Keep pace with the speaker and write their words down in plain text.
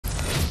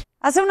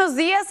Hace unos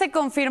días se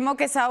confirmó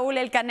que Saúl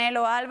 "el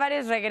Canelo"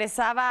 Álvarez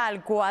regresaba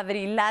al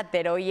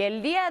cuadrilátero y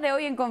el día de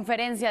hoy en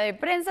conferencia de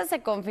prensa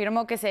se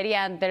confirmó que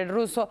sería ante el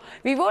ruso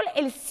Bivol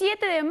el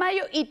 7 de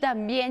mayo y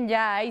también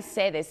ya hay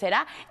sede,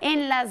 será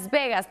en Las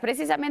Vegas.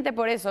 Precisamente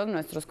por eso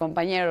nuestros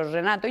compañeros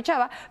Renato y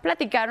Chava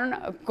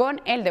platicaron con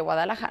el de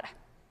Guadalajara.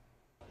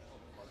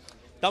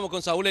 Estamos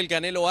con Saúl "el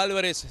Canelo"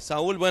 Álvarez.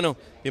 Saúl, bueno,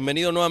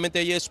 bienvenido nuevamente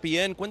a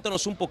ESPN.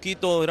 Cuéntanos un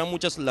poquito, eran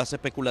muchas las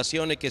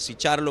especulaciones, que si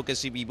Charlo, que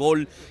si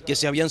Bivol, que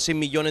si habían 100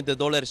 millones de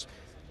dólares.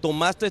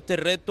 ¿Tomaste este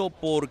reto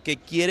porque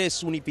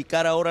quieres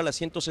unificar ahora las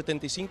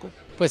 175?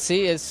 Pues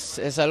sí,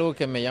 es algo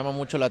que me llama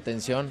mucho la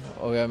atención.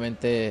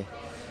 Obviamente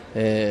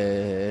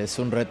es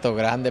un reto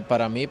grande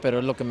para mí, pero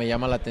es lo que me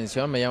llama la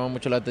atención. Me llama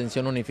mucho la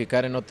atención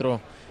unificar en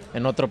otro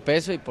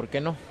peso y ¿por qué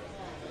no?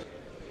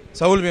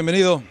 Saúl,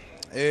 bienvenido.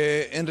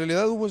 ¿En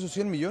realidad hubo esos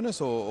 100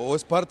 millones o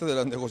es parte de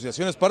las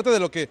negociaciones? Parte de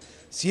lo que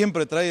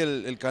siempre trae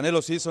el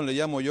Canelo Season, le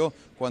llamo yo.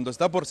 Cuando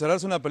está por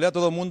cerrarse una pelea,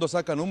 todo el mundo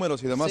saca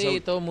números y demás. Sí,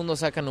 Saúl. todo el mundo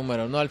saca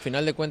números, ¿no? Al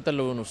final de cuentas,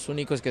 los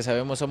únicos que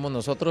sabemos somos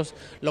nosotros.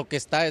 Lo que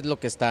está es lo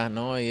que está,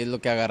 ¿no? Y es lo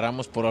que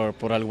agarramos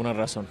por alguna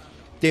razón.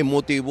 ¿Te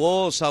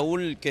motivó,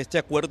 Saúl, que este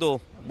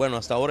acuerdo, bueno,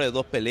 hasta ahora de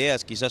 2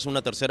 peleas, quizás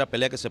una tercera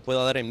pelea que se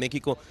pueda dar en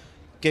México,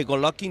 que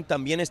Golovkin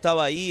también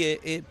estaba ahí?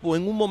 En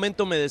un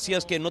momento me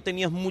decías que no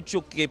tenías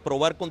mucho que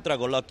probar contra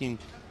Golovkin.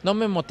 No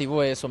me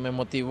motivó eso, me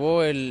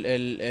motivó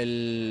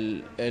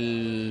el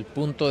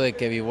punto de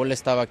que Bivol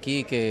estaba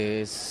aquí,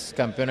 que es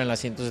campeón en la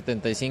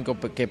 175,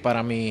 que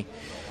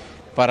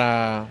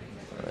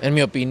en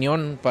mi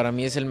opinión, para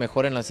mí es el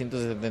mejor en la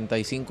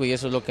 175 y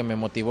eso es lo que me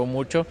motivó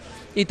mucho.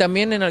 Y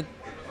también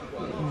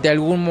de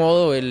algún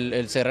modo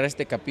el cerrar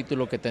este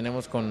capítulo que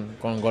tenemos con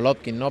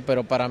Golovkin, ¿no?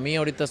 Pero para mí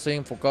ahorita estoy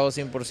enfocado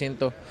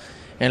 100%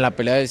 en la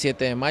pelea del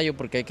 7 de mayo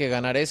porque hay que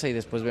ganar esa y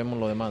después vemos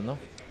lo demás, ¿no?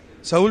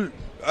 Saúl,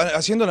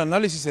 haciendo el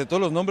análisis de todos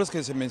los nombres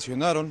que se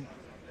mencionaron,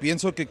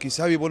 pienso que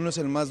quizá Bivol no es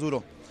el más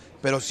duro,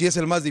 pero sí es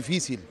el más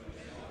difícil.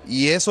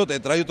 Y eso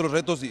te trae otros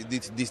retos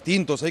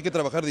distintos, hay que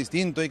trabajar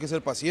distinto, hay que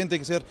ser paciente, hay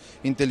que ser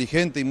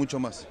inteligente y mucho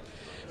más.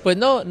 Pues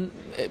no,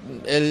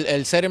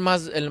 el ser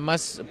el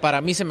más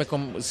para mí se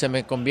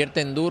me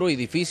convierte en duro y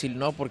difícil,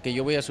 ¿no? Porque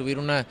yo voy a subir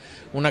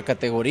una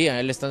categoría,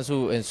 él está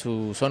en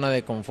su zona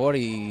de confort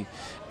y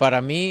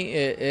para mí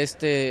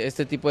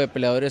este tipo de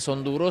peleadores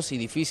son duros y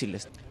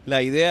difíciles.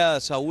 La idea,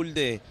 Saúl,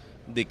 de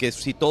que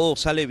si todo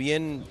sale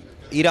bien,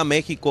 ir a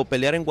México,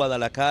 pelear en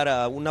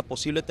Guadalajara, una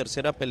posible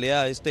tercera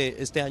pelea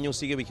este año,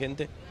 ¿sigue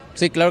vigente?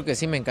 Sí, claro que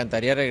sí, me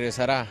encantaría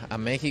regresar a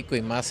México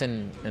y más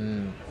en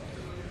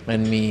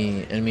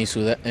mi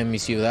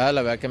ciudad,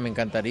 la verdad que me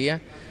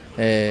encantaría,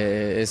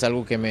 es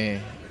algo que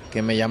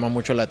me llama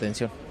mucho la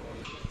atención.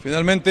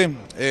 Finalmente,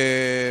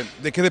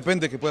 ¿de qué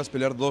depende que puedas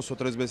pelear 2 o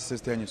 3 veces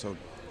este año, Saúl?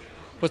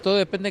 Pues todo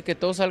depende de que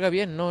todo salga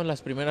bien, ¿no?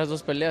 Las primeras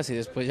 2 peleas y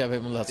después ya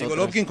vemos las otras.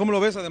 Golovkin, ¿cómo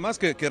lo ves? Además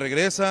que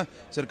regresa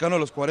cercano a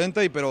los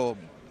 40, pero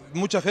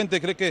mucha gente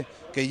cree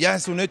que ya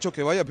es un hecho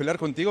que vaya a pelear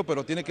contigo,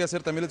 pero tiene que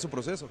hacer también su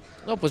proceso.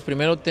 No, pues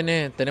primero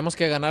tenemos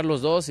que ganar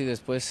los 2 y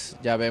después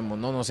ya vemos,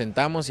 ¿no? Nos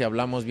sentamos y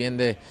hablamos bien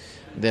de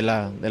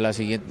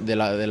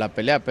la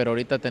pelea, pero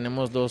ahorita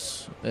tenemos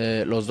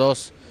los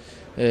dos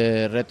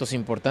retos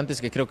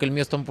importantes, que creo que el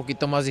mío está un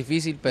poquito más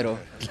difícil, pero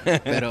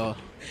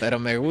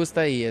me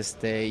gusta y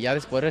ya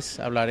después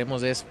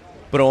hablaremos de eso.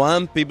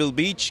 Pro-Am, Pebble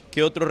Beach,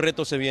 ¿qué otro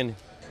reto se viene?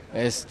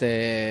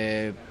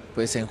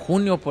 Pues en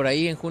junio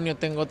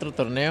tengo otro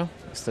torneo,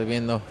 estoy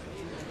viendo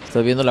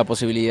la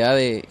posibilidad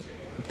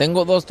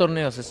tengo 2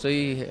 torneos,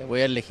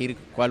 voy a elegir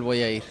cuál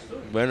voy a ir.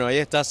 Bueno, ahí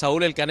está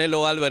Saúl "el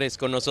Canelo" Álvarez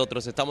con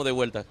nosotros, estamos de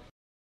vuelta.